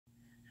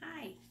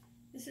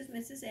This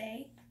is Mrs.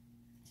 A.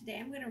 Today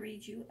I'm going to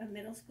read you a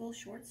middle school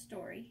short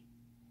story,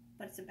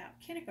 but it's about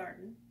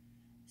kindergarten,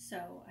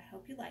 so I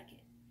hope you like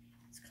it.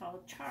 It's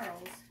called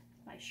Charles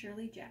by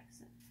Shirley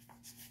Jackson.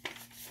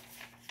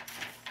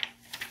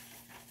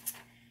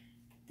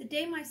 The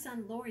day my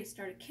son Lori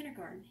started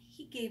kindergarten,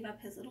 he gave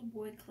up his little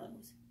boy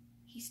clothes.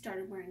 He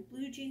started wearing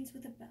blue jeans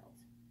with a belt.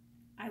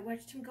 I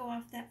watched him go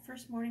off that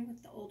first morning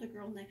with the older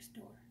girl next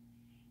door.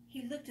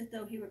 He looked as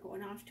though he were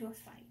going off to a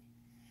fight.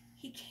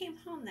 He came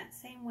home that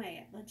same way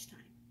at lunchtime.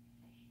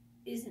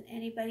 "Isn't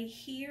anybody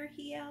here?"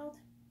 he yelled.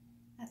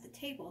 At the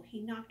table, he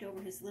knocked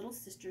over his little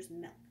sister's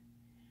milk.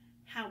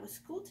 "How was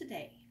school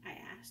today?" I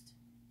asked.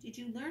 "Did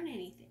you learn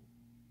anything?"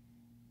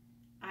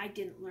 "I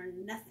didn't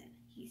learn nothing,"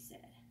 he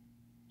said.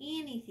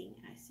 "Anything,"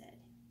 I said.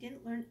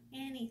 "Didn't learn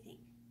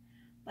anything."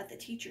 "But the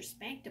teacher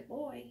spanked a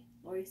boy,"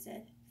 Lori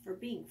said, "for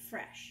being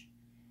fresh."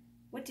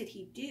 "What did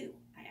he do?"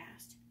 I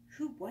asked.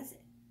 "Who was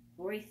it?"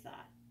 Lori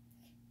thought.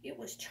 "It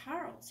was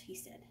Charles," he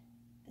said.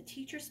 "The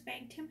teacher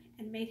spanked him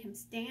and made him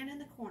stand in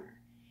the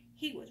corner.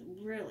 He was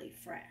really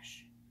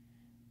fresh."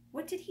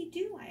 "What did he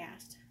do?" I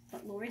asked,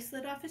 but Lori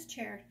slid off his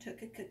chair,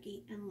 took a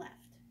cookie, and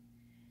left.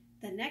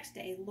 The next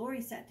day,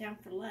 Lori sat down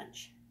for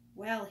lunch.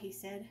 "Well," he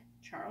said,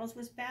 "Charles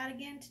was bad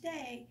again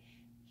today."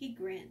 He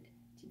grinned.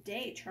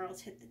 "Today,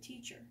 Charles hit the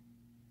teacher."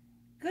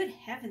 "Good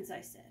heavens,"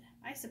 I said.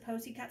 "I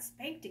suppose he got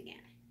spanked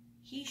again."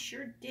 "He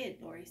sure did,"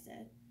 Lori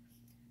said.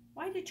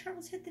 "Why did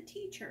Charles hit the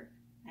teacher?"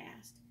 I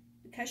asked.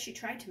 "Because she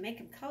tried to make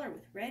him color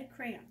with red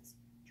crayons.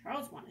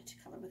 Charles wanted to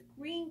color with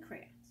green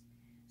crayons.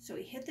 So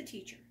he hit the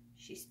teacher.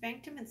 She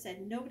spanked him and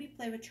said nobody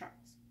play with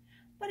Charles.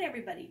 But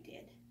everybody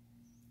did."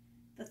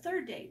 The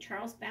third day,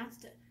 Charles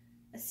bounced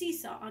a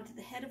seesaw onto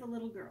the head of a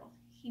little girl.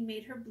 He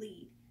made her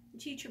bleed. The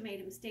teacher made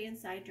him stay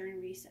inside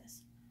during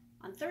recess.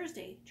 On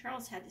Thursday,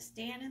 Charles had to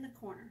stand in the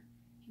corner.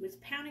 He was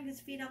pounding his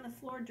feet on the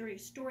floor during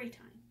story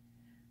time.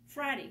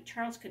 Friday,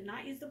 Charles could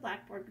not use the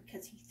blackboard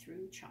because he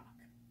threw chalk.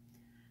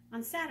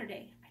 On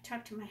Saturday, I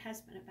talked to my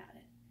husband about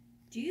it.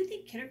 "Do you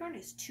think kindergarten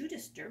is too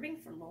disturbing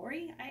for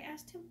Lori?" I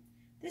asked him.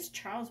 "This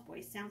Charles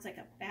boy sounds like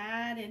a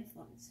bad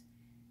influence."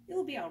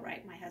 "You'll be all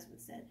right," my husband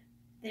said.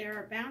 "There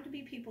are bound to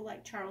be people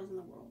like Charles in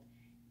the world.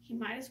 He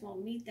might as well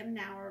meet them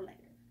now or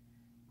later."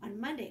 On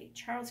Monday,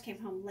 Charles came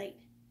home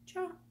late.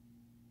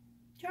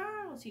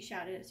 Charles, he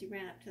shouted as he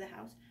ran up to the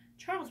house.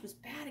 Charles was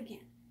bad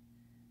again.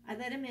 I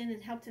let him in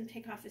and helped him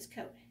take off his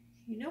coat.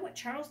 "You know what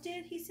Charles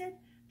did?" he said.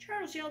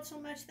 "Charles yelled so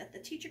much that the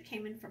teacher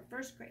came in from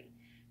first grade.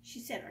 She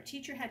said our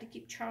teacher had to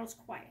keep Charles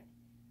quiet,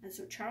 and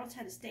so Charles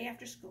had to stay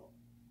after school,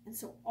 and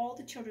so all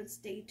the children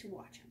stayed to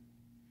watch him."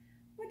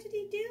 "What did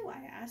he do?"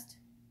 I asked.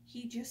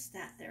 "He just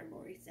sat there,"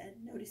 Lori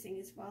said, noticing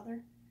his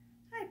father.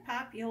 "Hi,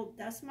 Pop, you old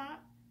dust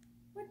mop.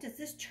 What does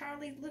this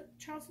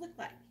Charles look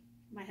like?"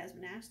 my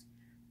husband asked.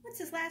 "What's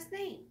his last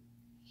name?"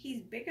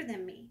 "He's bigger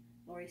than me,"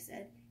 Lori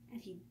said,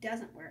 "and he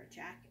doesn't wear a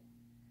jacket."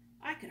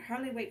 I could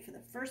hardly wait for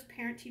the first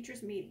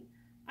parent-teachers meeting.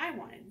 I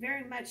wanted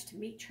very much to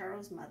meet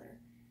Charles' mother.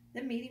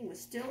 The meeting was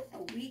still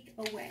a week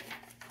away.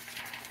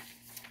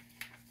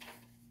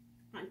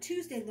 On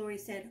Tuesday, Lori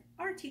said,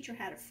 "Our teacher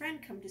had a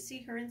friend come to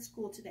see her in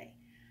school today."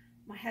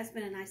 My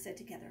husband and I said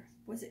together,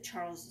 "Was it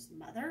Charles's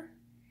mother?"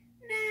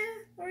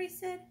 "Nah," Lori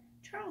said.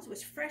 "Charles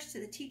was fresh to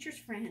the teacher's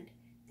friend.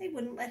 They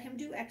wouldn't let him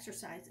do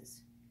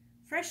exercises."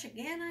 "Fresh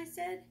again?" I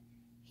said.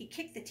 "He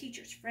kicked the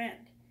teacher's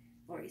friend,"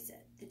 Lori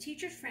said. "The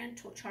teacher's friend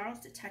told Charles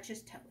to touch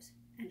his toes,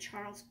 and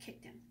Charles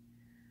kicked him."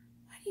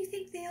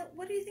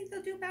 What do you think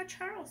they'll do about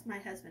Charles?" my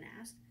husband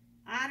asked.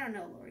 "I don't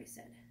know," Lori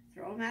said.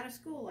 "Throw him out of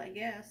school, I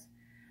guess."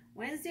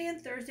 Wednesday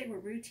and Thursday were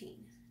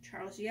routine.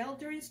 Charles yelled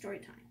during story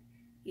time.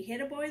 He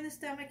hit a boy in the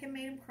stomach and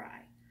made him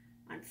cry.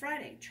 On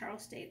Friday,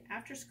 Charles stayed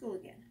after school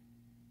again.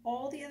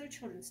 All the other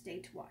children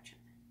stayed to watch him.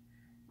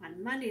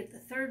 On Monday of the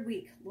third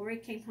week, Lori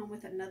came home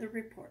with another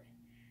report.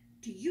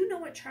 "Do you know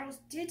what Charles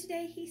did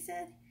today?" he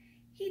said.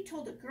 "He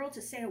told a girl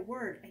to say a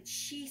word, and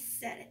she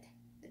said it.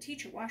 The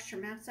teacher washed her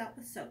mouth out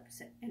with soap,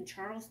 and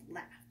Charles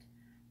laughed."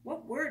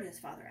 "What word?" his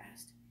father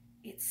asked.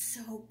 "It's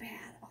so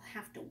bad, I'll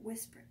have to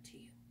whisper it to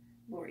you,"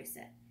 Lori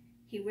said.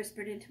 He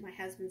whispered into my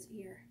husband's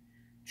ear.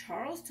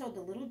 "Charles told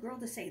the little girl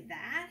to say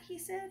that?" he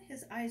said,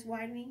 his eyes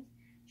widening.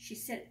 "She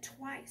said it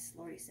twice,"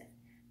 Lori said.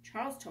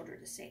 "Charles told her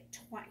to say it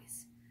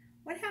twice."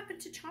 "What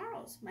happened to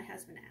Charles?" my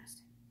husband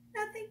asked.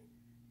 "Nothing,"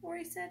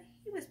 Lori said.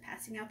 "He was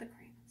passing out the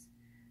crayons."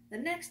 The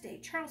next day,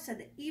 Charles said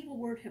the evil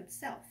word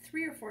himself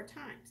 3 or 4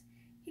 times.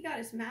 He got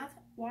his mouth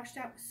washed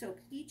out with soap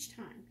each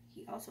time.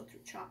 He also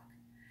threw chalk.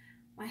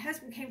 My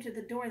husband came to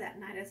the door that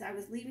night as I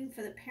was leaving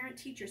for the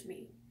parent-teachers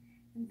meeting.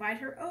 "Invite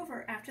her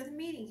over after the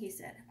meeting," he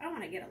said. "I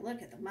want to get a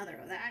look at the mother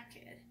of that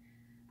kid."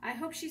 "I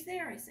hope she's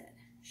there," I said.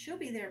 "She'll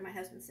be there," my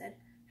husband said.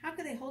 "How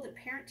could they hold a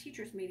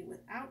parent-teachers meeting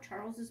without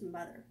Charles's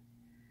mother?"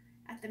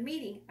 At the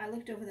meeting, I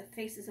looked over the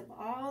faces of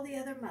all the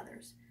other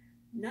mothers.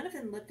 None of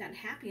them looked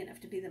unhappy enough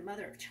to be the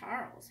mother of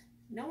Charles.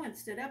 No one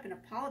stood up and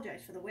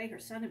apologized for the way her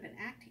son had been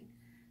acting.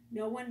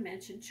 No one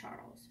mentioned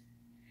Charles.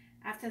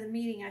 After the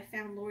meeting, I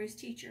found Lori's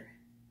teacher.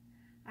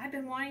 "I've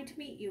been wanting to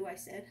meet you," I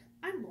said.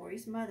 "I'm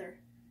Lori's mother."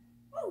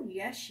 "Oh,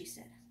 yes," she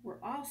said. were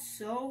all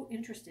so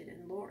interested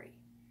in Lori.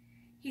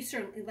 He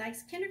certainly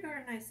likes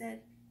kindergarten, I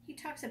said. He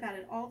talks about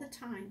it all the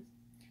time.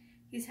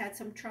 He's had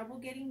some trouble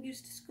getting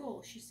used to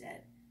school, she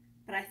said,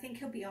 but I think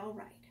he'll be all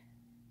right.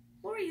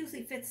 Lori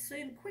usually fits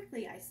in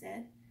quickly, I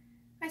said.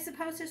 I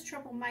suppose his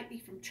trouble might be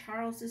from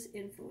Charles's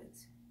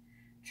influence.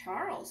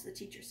 Charles, the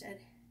teacher said.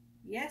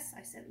 Yes,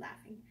 I said,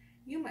 laughing.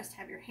 You must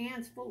have your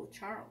hands full with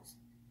Charles.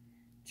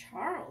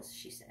 Charles,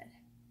 she said.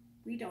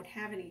 We don't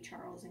have any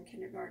Charles in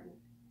kindergarten.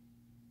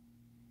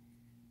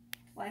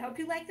 Well, I hope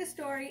you like the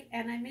story,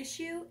 and I miss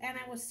you, and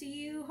I will see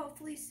you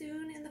hopefully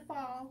soon in the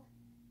fall.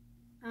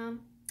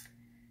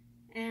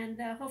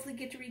 And hopefully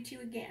get to read to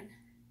you again.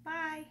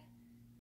 Bye.